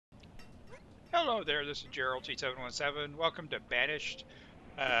Hello there, this is Gerald T717. Welcome to Banished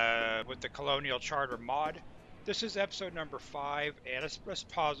with the Colonial Charter mod. This is episode number 5, and let's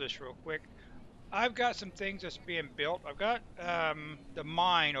pause this real quick. I've got some things that's being built. I've got the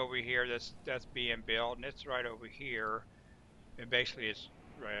mine over here that's being built, and it's right over here. And basically, it's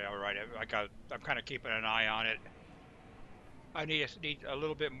right. I'm kind of keeping an eye on it. I need a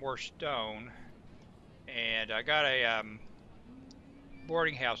little bit more stone, and I got a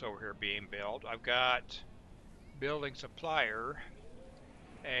boarding house over here being built. I've got building supplier,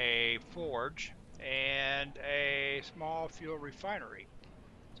 a forge, and a small fuel refinery.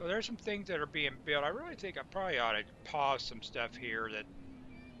 So there's some things that are being built. I really think I probably ought to pause some stuff here that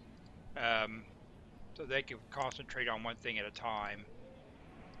so they can concentrate on one thing at a time.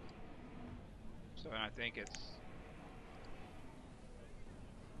 So I think it's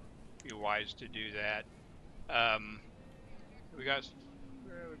be wise to do that. We got some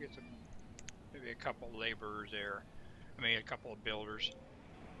maybe a couple laborers there. I mean a couple of builders.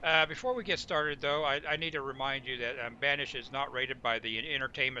 Before we get started, though, I need to remind you that Banished is not rated by the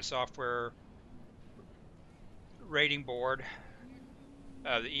Entertainment Software Rating Board,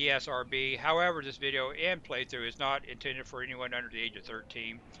 the ESRB. However, this video and playthrough is not intended for anyone under the age of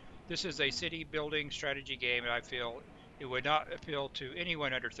 13. This is a city building strategy game, and I feel it would not appeal to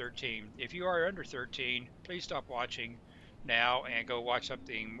anyone under 13. If you are under 13, please stop watching now and go watch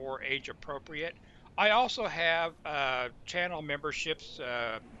something more age appropriate. I also have channel memberships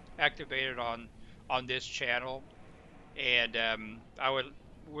activated on this channel, and I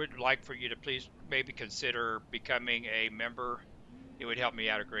would like for you to please maybe consider becoming a member. It would help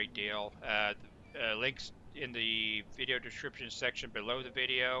me out a great deal. Links in the video description section below the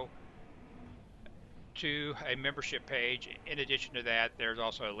video to a membership page. In addition to that, there's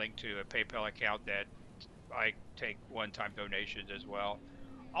also a link to a PayPal account that I take one-time donations as well.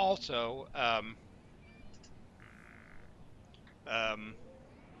 Also, I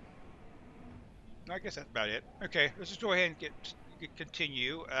guess that's about it. Okay, let's just go ahead and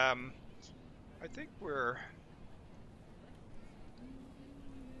continue. I think we're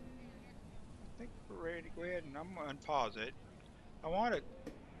ready to go ahead, and I'm gonna unpause it. I want to.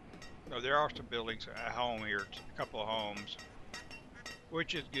 No, there are some buildings at home here, a couple of homes,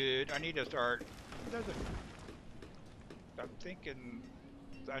 which is good. I need to start. I'm thinking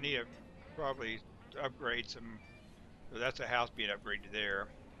I need to probably upgrade some. So that's a house being upgraded there.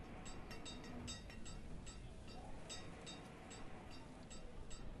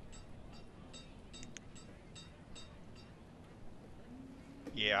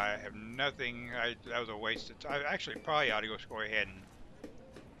 Yeah, I have nothing. That was a waste of time. I actually probably ought to go ahead and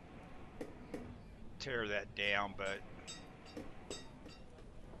tear that down, but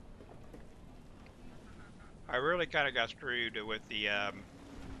I really kind of got screwed with the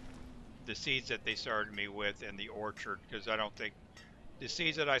seeds that they started me with in the orchard, because I don't think the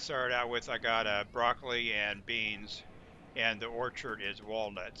seeds that I started out with, I got broccoli and beans, and the orchard is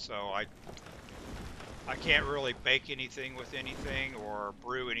walnut. So I can't really bake anything with anything or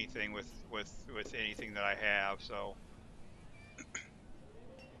brew anything with anything that I have. So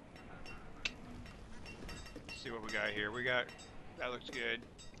let's see what we got here. That looks good.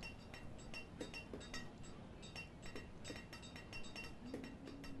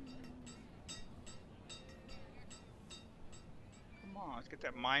 Come on, let's get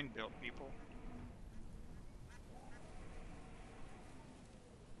that mine built, people.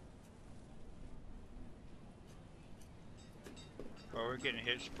 Oh, we're getting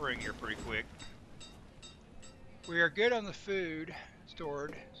hit spring here pretty quick. We are good on the food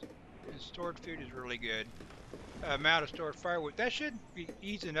stored. Stored food is really good. Amount of stored firewood. That should be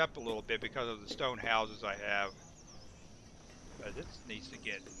easing up a little bit because of the stone houses I have. But this needs to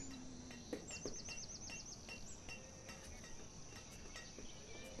get.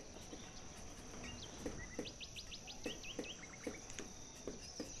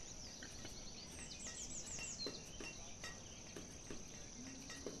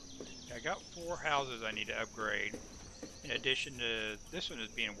 I got 4 houses I need to upgrade. In addition to this one is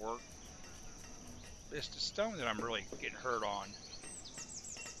being worked. It's the stone that I'm really getting hurt on.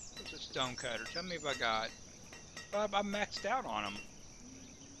 It's a stone cutter. Tell me if I got. I'm maxed out on them.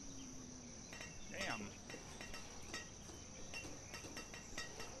 Damn.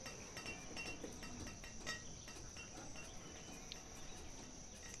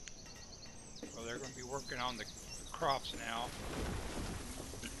 Well, they're going to be working on the crops now.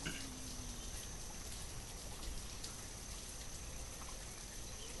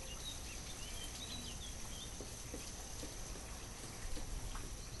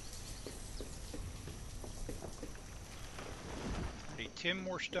 I need 10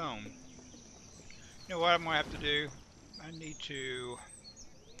 more stone. You know what I'm gonna have to do? I need to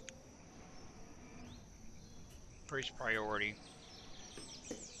increase priority.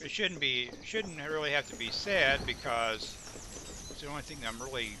 It shouldn't really have to be said because it's the only thing I'm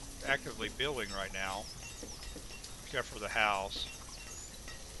really actively building right now, except for the house.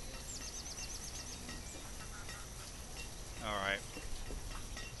 All right.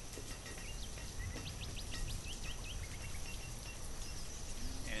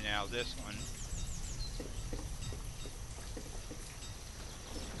 And now this one.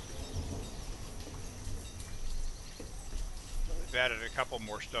 We've added a couple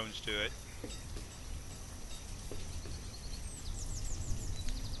more stones to it.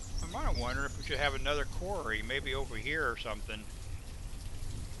 I might wonder if we should have another quarry, maybe over here or something.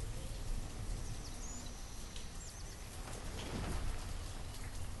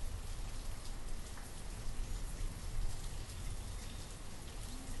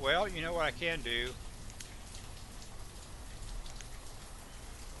 Well, you know what I can do?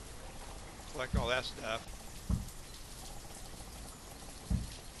 Collect all that stuff.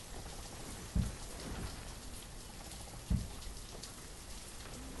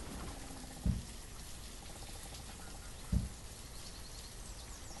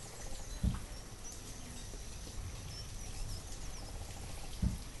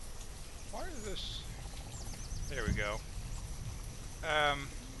 Why is this? There we go.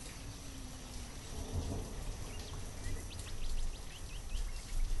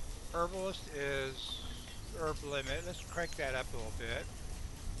 Herbalist is herb limit. Let's crank that up a little bit.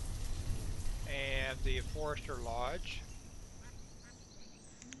 And the Forester Lodge.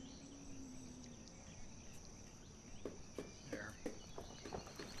 There.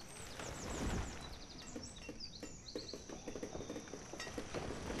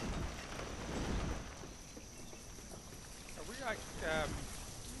 Are we like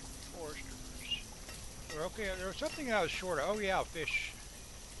foresters? Okay, there was something I was short of. Oh yeah, fish.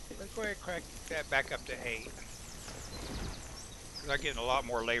 Let's go ahead and crank that back up to 8. Because I'm getting a lot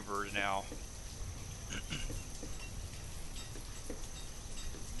more laborers now.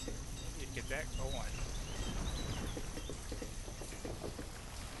 Need to get that going.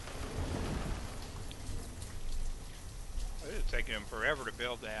 It's taking them forever to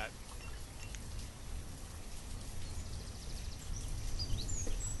build that.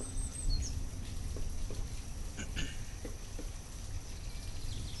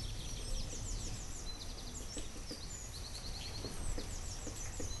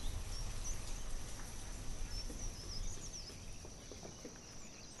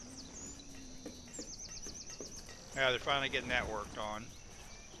 Yeah, they're finally getting that worked on.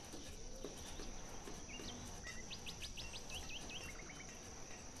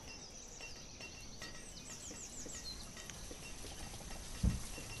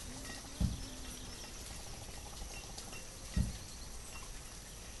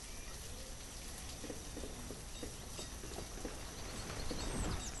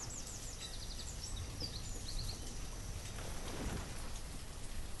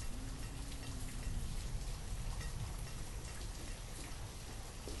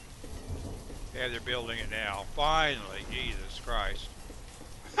 Yeah, they're building it now. Finally, Jesus Christ.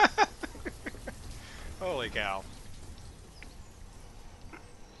 Holy cow.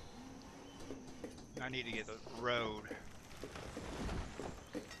 I need to get the road.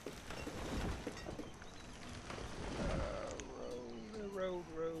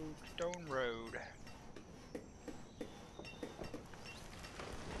 Road, stone road.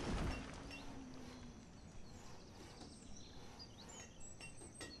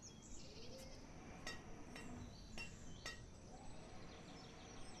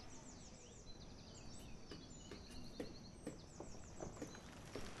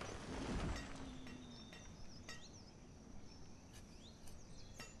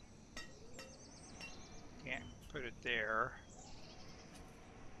 Can't put it there.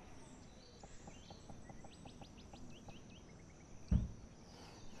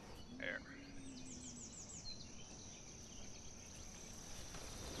 There.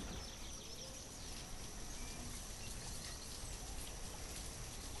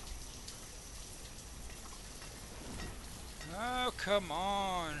 Oh, come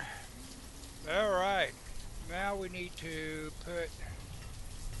on. All right. Now we need to put,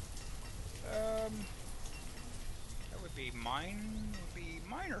 that would be minor.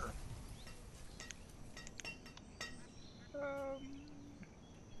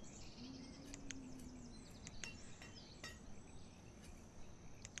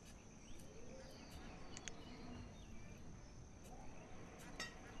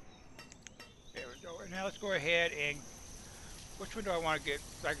 There we go. Now let's go ahead and Which one do I want to get?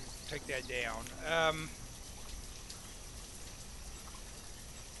 I can take that down.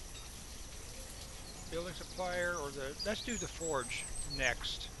 Building supplier or the, let's do the forge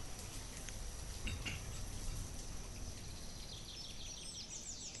next.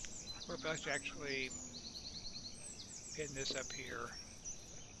 What if I actually pin this up here?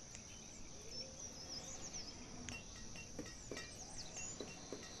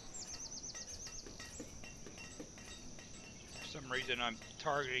 For some reason I'm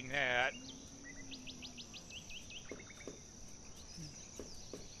targeting that.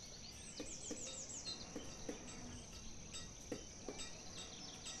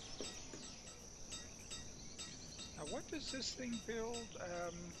 Now what does this thing build?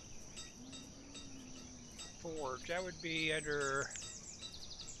 Forge, that would be under,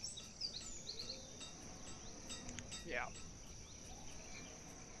 yeah.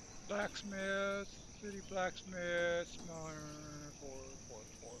 Blacksmith, city blacksmith, smaller, forge.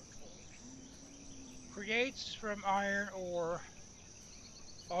 Creates from iron ore,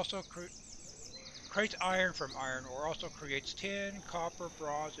 also creates iron from iron ore, also creates tin, copper,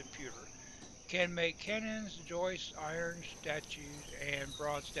 bronze, and pewter. Can make cannons, joists, iron statues, and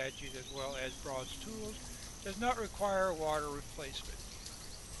bronze statues, as well as bronze tools. Does not require water replacement,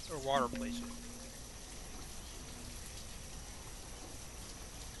 or water placement.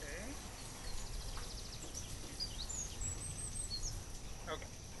 Okay. Okay.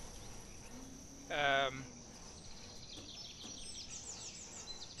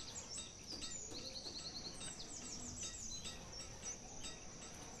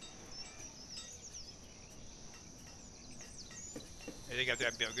 I think I got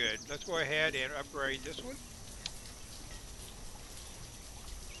that built good. Let's go ahead and upgrade this one.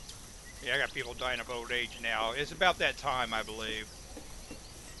 Yeah, I got people dying of old age now. It's about that time, I believe.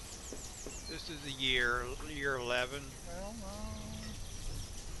 This is the year 11. Well,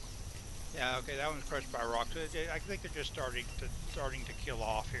 yeah, okay, that one's crushed by rocks. I think they're just starting to kill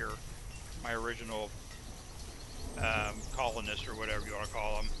off here. My original colonists, or whatever you want to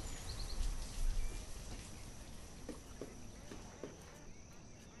call them.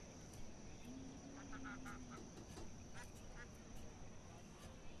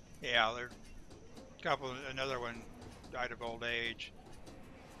 Yeah, there's a couple. Another one died of old age.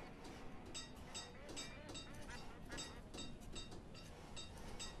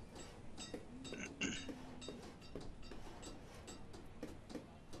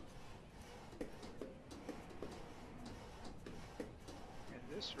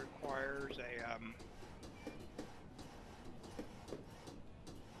 This requires a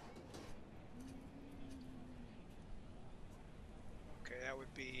okay, that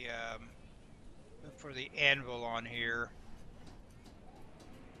would be for the anvil on here.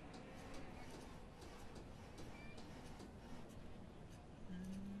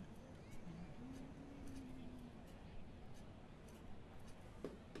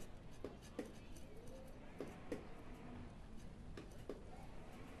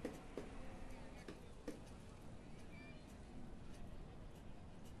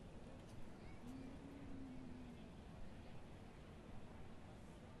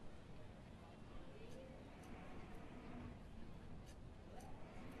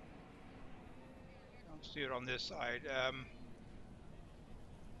 Let's do it on this side.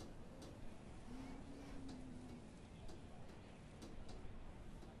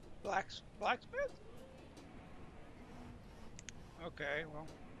 Blacksmith? Okay, well.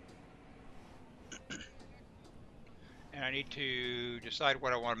 And I need to decide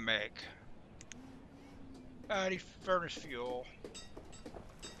what I want to make. I need furnace fuel.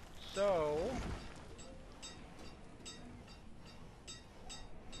 So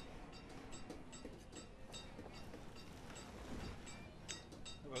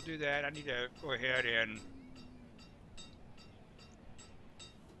we'll do that. I need to go ahead and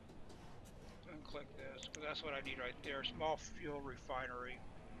unclick this, because that's what I need right there. Small fuel refinery.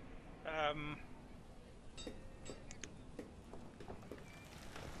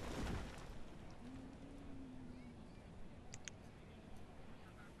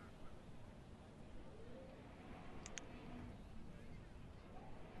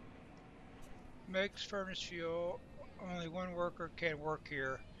 Makes furnace fuel. Only one worker can work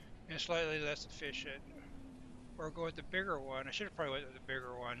here, and slightly less efficient. Or go with the bigger one. I should have probably went with the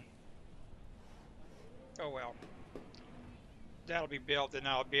bigger one. Oh well. That'll be built, and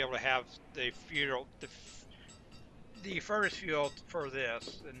I'll be able to have the fuel, the furnace fuel for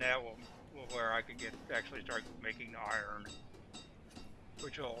this, and that will where I can actually start making iron,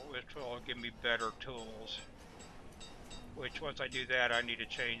 which will give me better tools. Which once I do that, I need to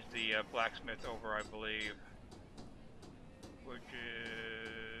change the blacksmith over, I believe, which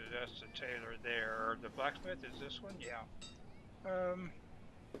is, that's the tailor there. The blacksmith is this one? Yeah.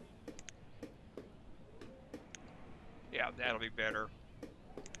 Yeah, that'll be better.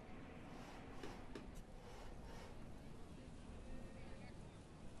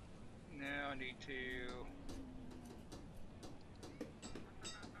 Now I need to...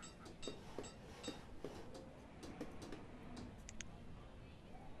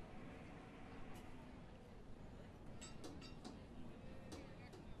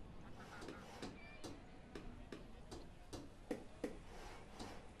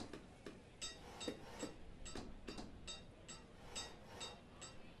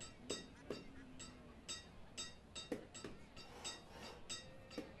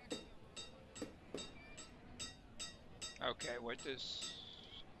 Okay, what does...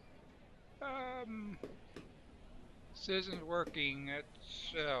 Citizens working,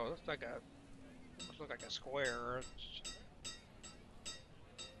 it's, looks like a square.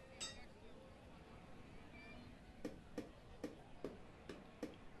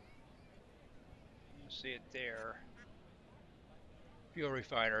 See it there. Fuel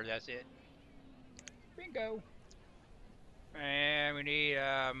refiner, that's it. Bingo. And we need,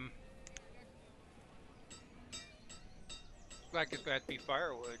 like it's going to have to be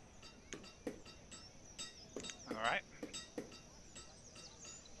firewood. Alright.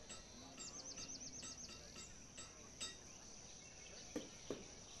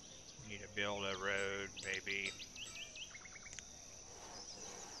 Need to build a road, maybe.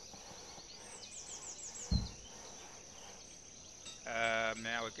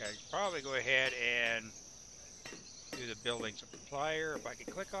 Now we can probably go ahead and do the building supplier. If I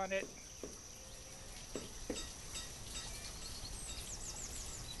can click on it.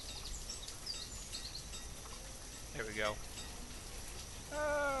 There we go.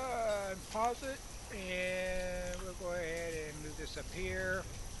 Pause it, and we'll go ahead and move this up here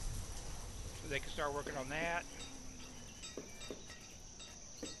so they can start working on that.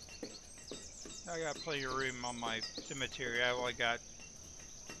 I got plenty of room on my cemetery. I've only got,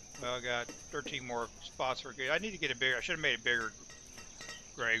 well, I got 13 more spots for good. I need to get a bigger, I should have made a bigger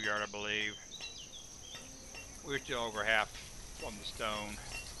graveyard, I believe. We're still over half on the stone.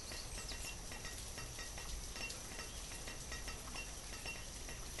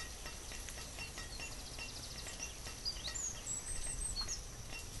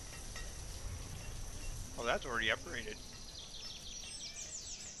 Oh, that's already upgraded.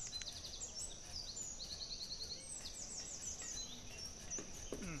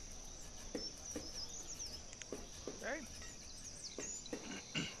 Okay.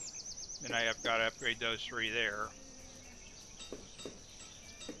 Then I have got to upgrade those 3 there.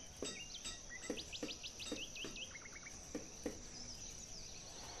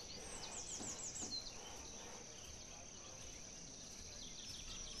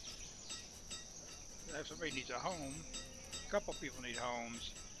 If somebody needs a home, a couple people need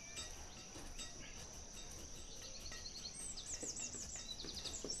homes.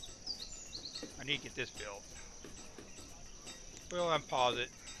 I need to get this built. We'll unpause it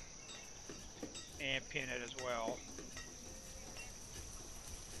and pin it as well.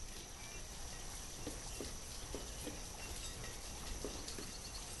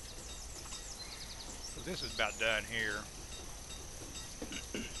 So this is about done here.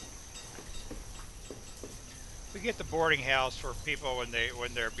 We get the boarding house for people when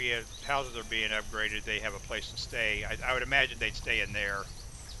houses are being upgraded. They have a place to stay. I would imagine they'd stay in there.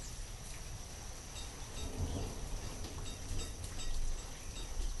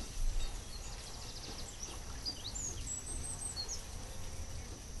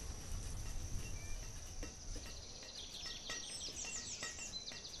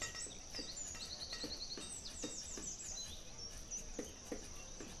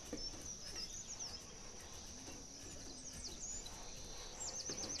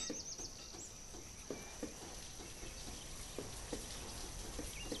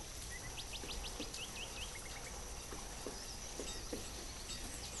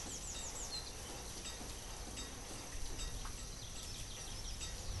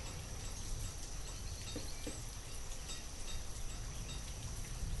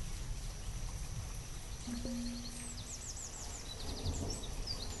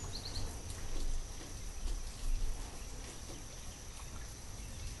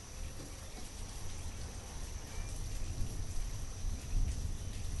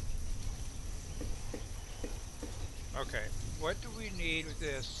 Okay, what do we need with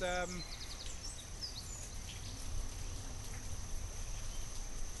this? I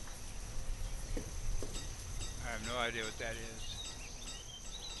have no idea what that is.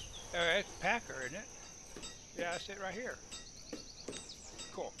 Oh, it's Packer, isn't it? Yeah, that's it right here.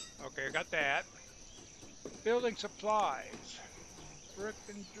 Cool. Okay, got that. Building supplies. Brick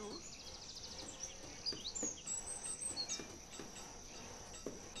and jewelry.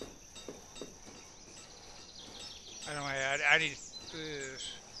 I know I need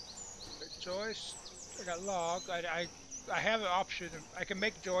joist. I got log. I have an option. I can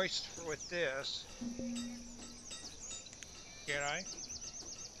make joist with this. Can I?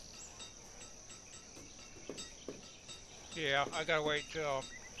 Yeah, I gotta wait till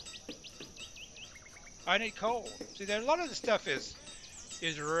I need coal. See, there a lot of the stuff is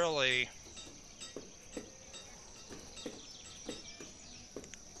really.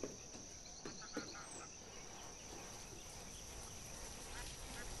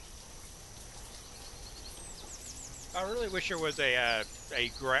 I really wish there was a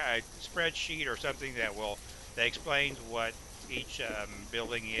spreadsheet or something that explains what each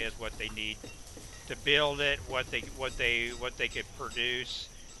building is, what they need to build it, what they could produce,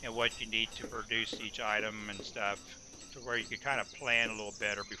 and what you need to produce each item and stuff, to where you could kind of plan a little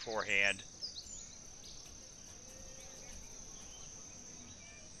better beforehand.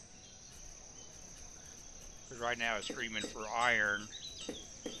 Because right now it's screaming for iron.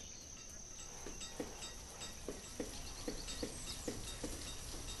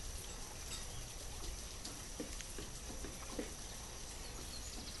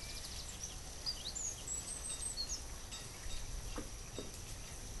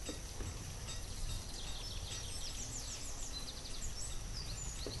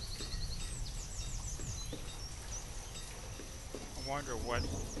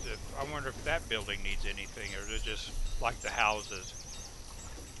 I wonder if that building needs anything, or is it just like the houses?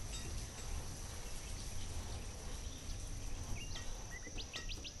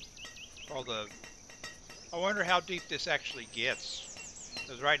 Or I wonder how deep this actually gets.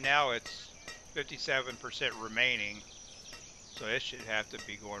 Because right now it's 57% remaining, so it should have to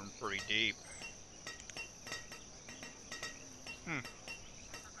be going pretty deep. Hmm.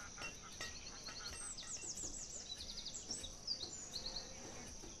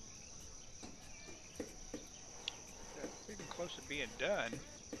 That's getting close to being done.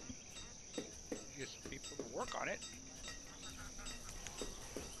 Get some people to work on it.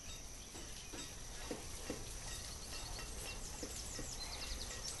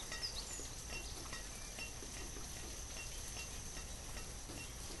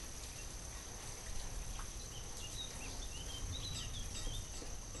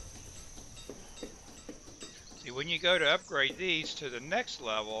 See, when you go to upgrade these to the next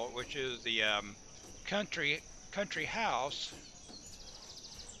level, which is the country country house,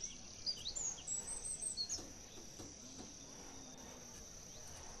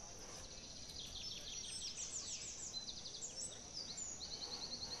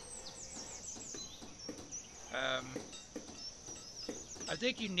 um, I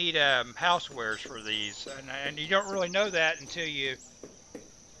think you need housewares for these, and you don't really know that until you.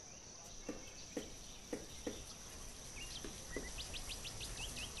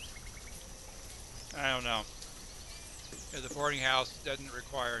 I don't know. The boarding house doesn't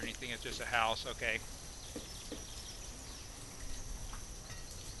require anything; it's just a house. Okay.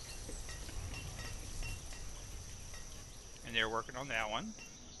 And they're working on that one.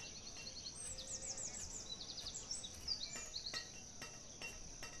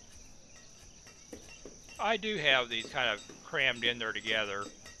 I do have these kind of crammed in there together.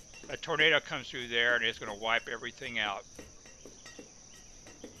 A tornado comes through there and it's going to wipe everything out.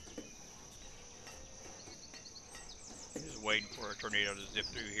 I'm just waiting for a tornado to zip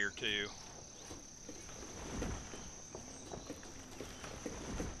through here too.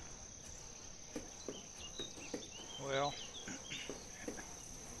 Well,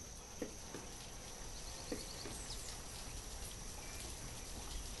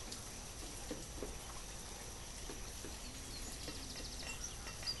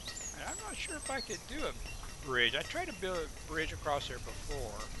 I'm not sure if I could do a bridge. I tried to build a bridge across there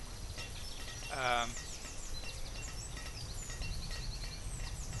before. Um,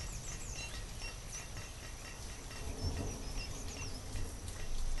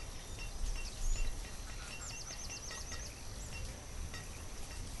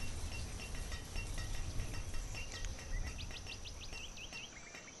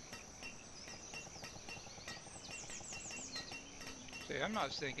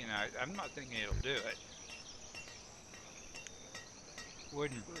 see, I'm not thinking it'll do it.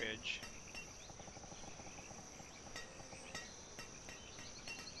 Wooden bridge.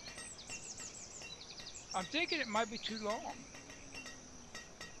 I'm thinking it might be too long.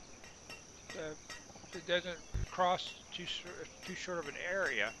 It doesn't cross too short of an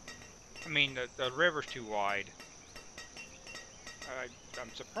area. I mean, the river's too wide. I'm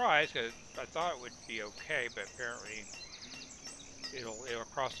surprised because I thought it would be okay, but apparently it'll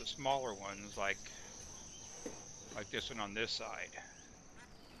cross the smaller ones like this one on this side.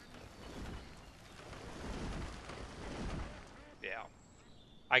 Yeah,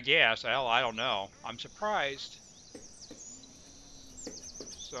 I guess. Hell, I don't know. I'm surprised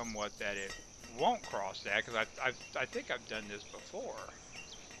somewhat that it won't cross that because I think I've done this before.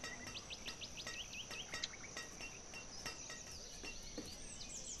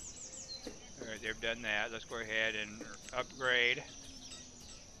 All right, they've done that. Let's go ahead and upgrade.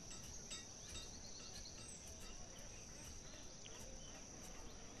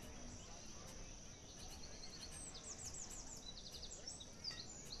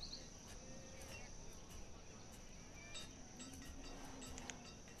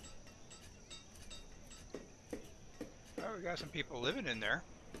 Oh, we got some people living in there.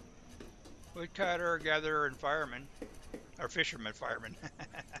 Woodcutter, gatherer, and fireman. Or fisherman, fireman.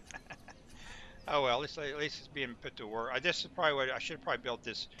 Oh well, at least it's being put to work. This is probably what I should have probably built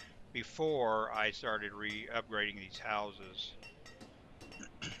this before I started upgrading these houses.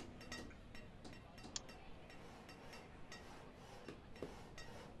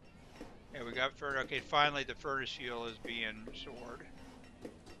 Yeah, we got furnace. Okay, finally the furnace fuel is being stored.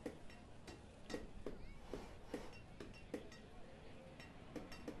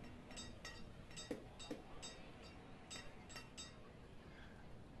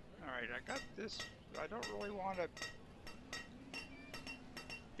 Alright, I got this. I don't really want to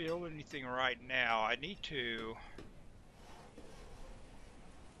build anything right now. I need to.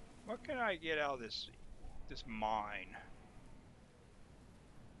 What can I get out of this mine?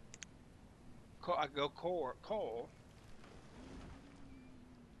 I go coal.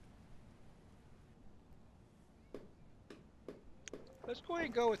 Let's go ahead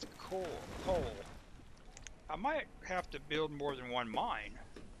and go with coal. I might have to build more than one mine,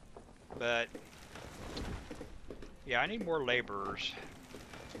 but yeah, I need more laborers.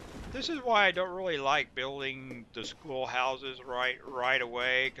 This is why I don't really like building the schoolhouses right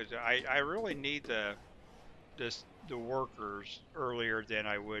away, because I really need the workers earlier than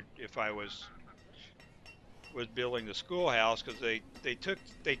I would if I was building the schoolhouse, because they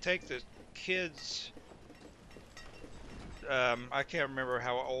take the kids. I can't remember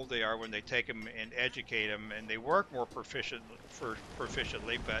how old they are when they take them and educate them, and they work more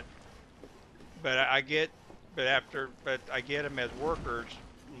proficiently. But I get them as workers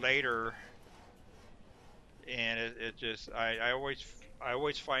later, and it just I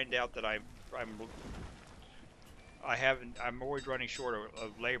always find out that I'm always running short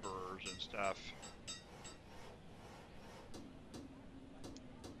of laborers and stuff.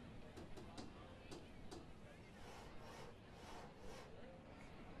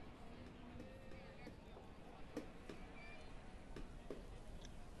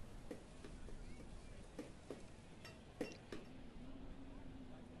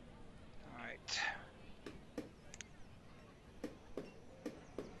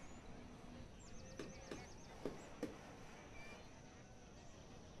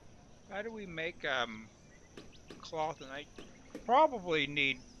 How do we make cloth? And I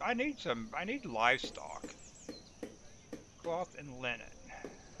need livestock, cloth and linen.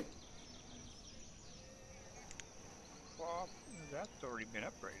 Cloth, that's already been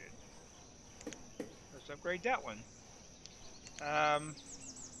upgraded. Let's upgrade that one.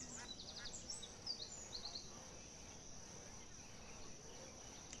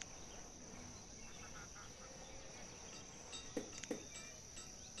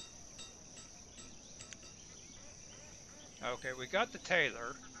 Okay, we got the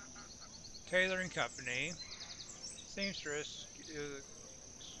tailoring company, seamstress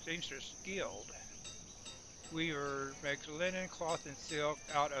guild. Weaver makes linen, cloth, and silk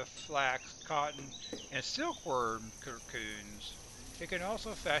out of flax, cotton, and silkworm cocoons. It can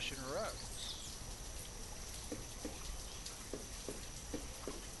also fashion rugs.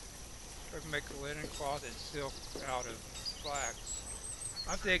 We can make linen, cloth, and silk out of flax.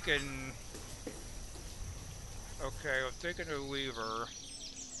 I'm thinking. Okay, I'm thinking of Weaver,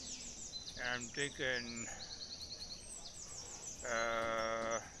 and I'm thinking,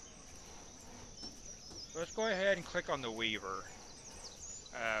 let's go ahead and click on the Weaver.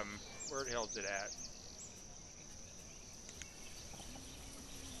 Where the hell is it at?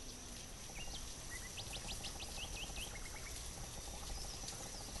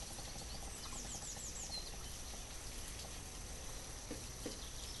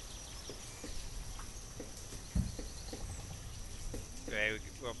 Okay,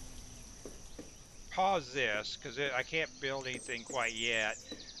 we'll pause this because I can't build anything quite yet,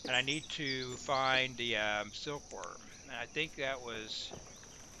 and I need to find the silkworm. And I think that was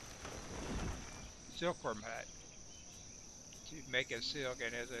silkworm hut. To make a silk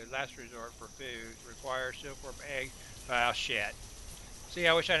and as a last resort for food, require silkworm egg. Oh shit. See,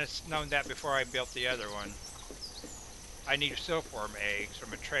 I wish I'd have known that before I built the other one. I need silkworm eggs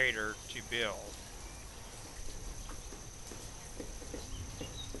from a trader to build.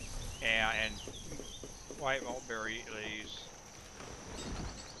 And white mulberry leaves.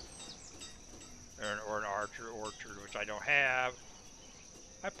 Or an orchard, which I don't have.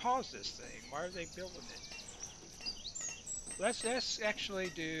 I paused this thing. Why are they building it? Let's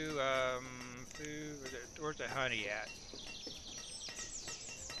actually do food. Where's the honey at?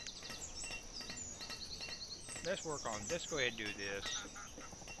 Let's work on. Let's go ahead and do this.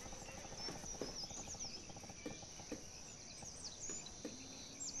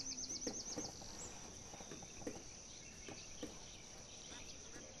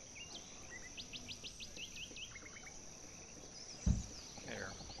 There.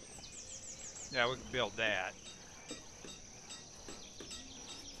 Now we can build that.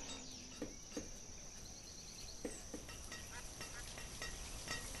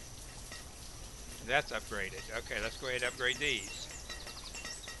 That's upgraded. Okay, let's go ahead and upgrade these.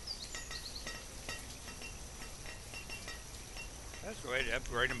 Let's go ahead and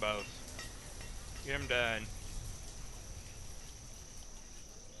upgrade them both. Get them done.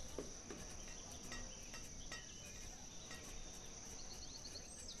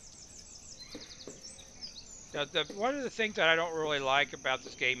 One of the things that I don't really like about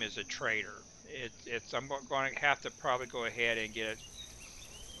this game is a trader. I'm going to have to probably go ahead and get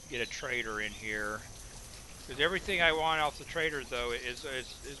a trader in here. Because everything I want off the trader, though, is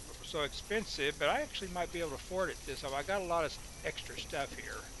so expensive, but I actually might be able to afford it this time. I got a lot of extra stuff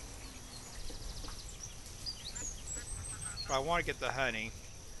here. But I want to get the honey.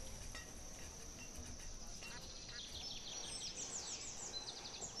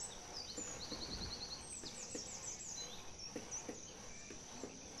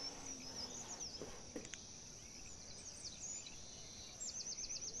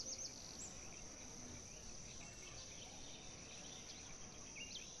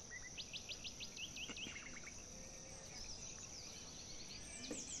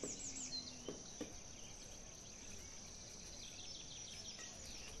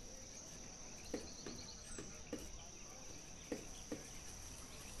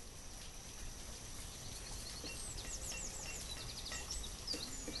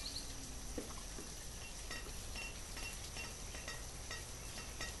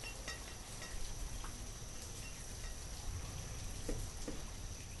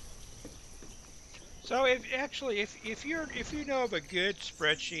 So if you know of a good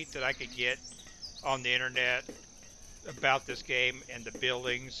spreadsheet that I could get on the internet about this game and the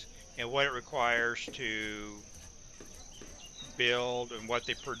buildings and what it requires to build and what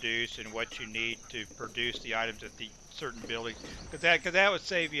they produce and what you need to produce the items at the certain buildings, because that would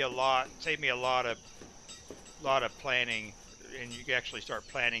save me a lot of planning, and you can actually start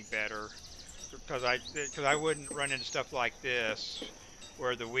planning better. Because I wouldn't run into stuff like this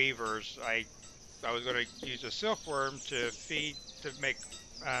where the weavers I was going to use a silkworm to make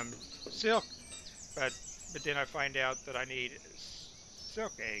silk, but then I find out that I need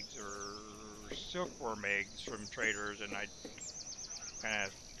silk eggs or silkworm eggs from traders, and I kind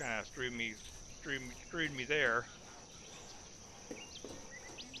of screwed me there.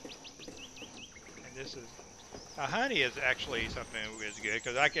 And this is honey is actually something that is good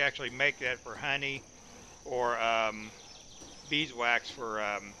because I can actually make that for honey or beeswax for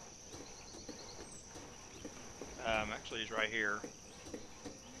actually it's right here.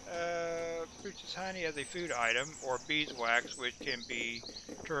 Produces honey as a food item, or beeswax, which can be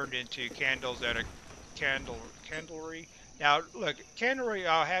turned into candles at a candlery. Now, look, candlery.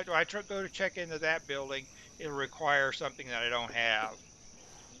 Go to check into that building. It'll require something that I don't have.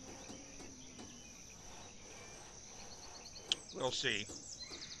 We'll see.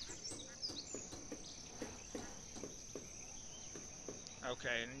 Okay,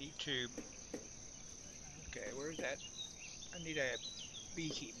 I need to. Okay, where's that? I need a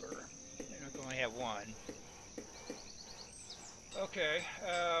beekeeper. I can only have one. Okay,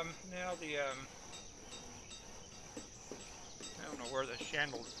 now I don't know where the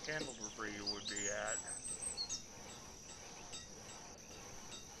candlery would be at.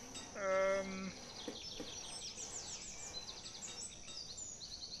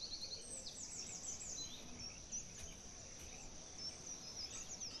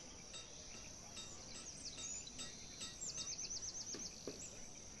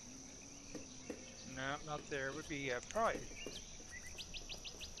 No, not there. It would be probably.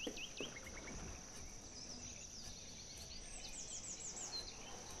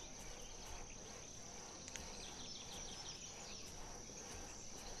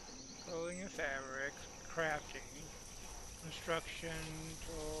 crafting. Construction,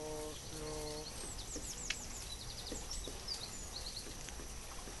 tools, fuel.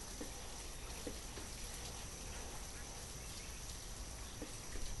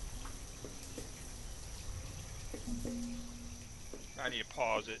 I need to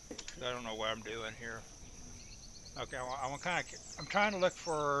pause it because I don't know what I'm doing here. Okay, I'm trying to look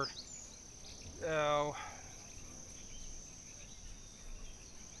for, oh,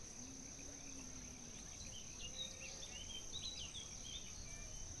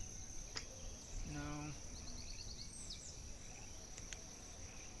 no.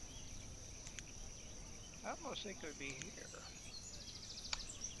 I almost think it would be here.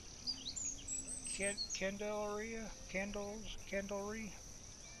 Candlery?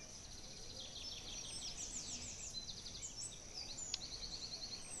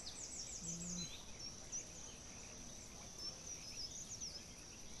 Mm,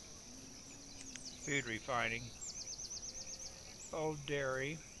 food refining. Old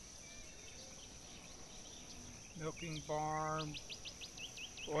dairy. Milking barn.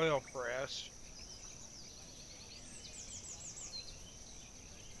 Oil press.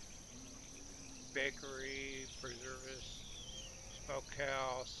 Bakery. Preservist.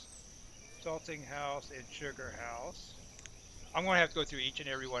 Smokehouse. Salting house and sugar house. I'm going to have to go through each and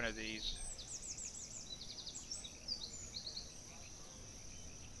every one of these.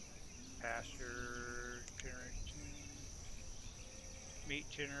 Pasture, meat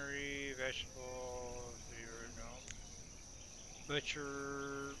tinnery, vegetables,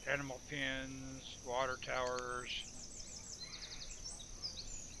 butcher, animal pens, water towers,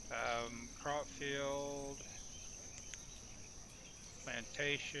 crop field,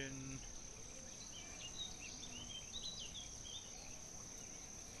 plantation,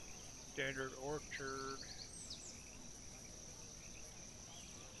 standard orchard,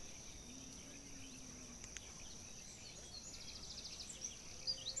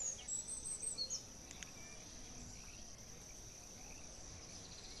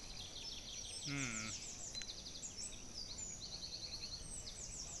 hmm.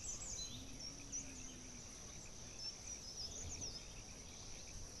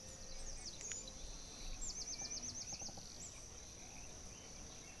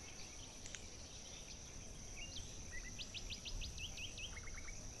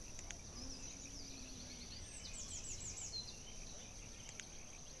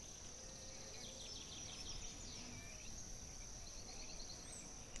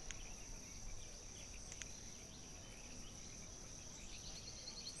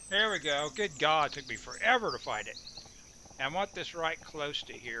 There we go. Good God, it took me forever to find it. And I want this right close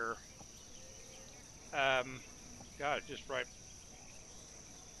to here. Um, God, just but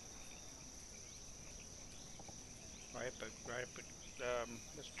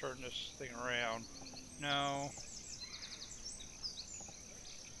let's turn this thing around. No,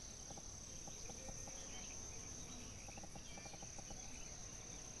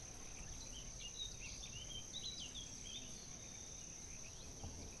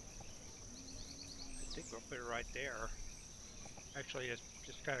 I think we'll put it right there. Actually, it's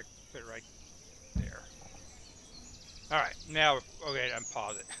just kind of put it right there. All right, now, okay,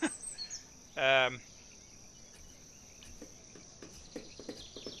 unpause it.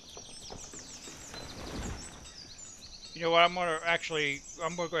 You know what? I'm gonna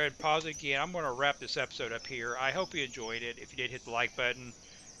go ahead and pause it again. I'm gonna wrap this episode up here. I hope you enjoyed it. If you did, hit the like button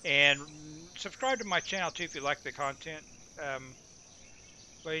and subscribe to my channel too if you like the content.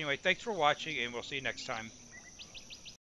 But anyway, thanks for watching, and we'll see you next time.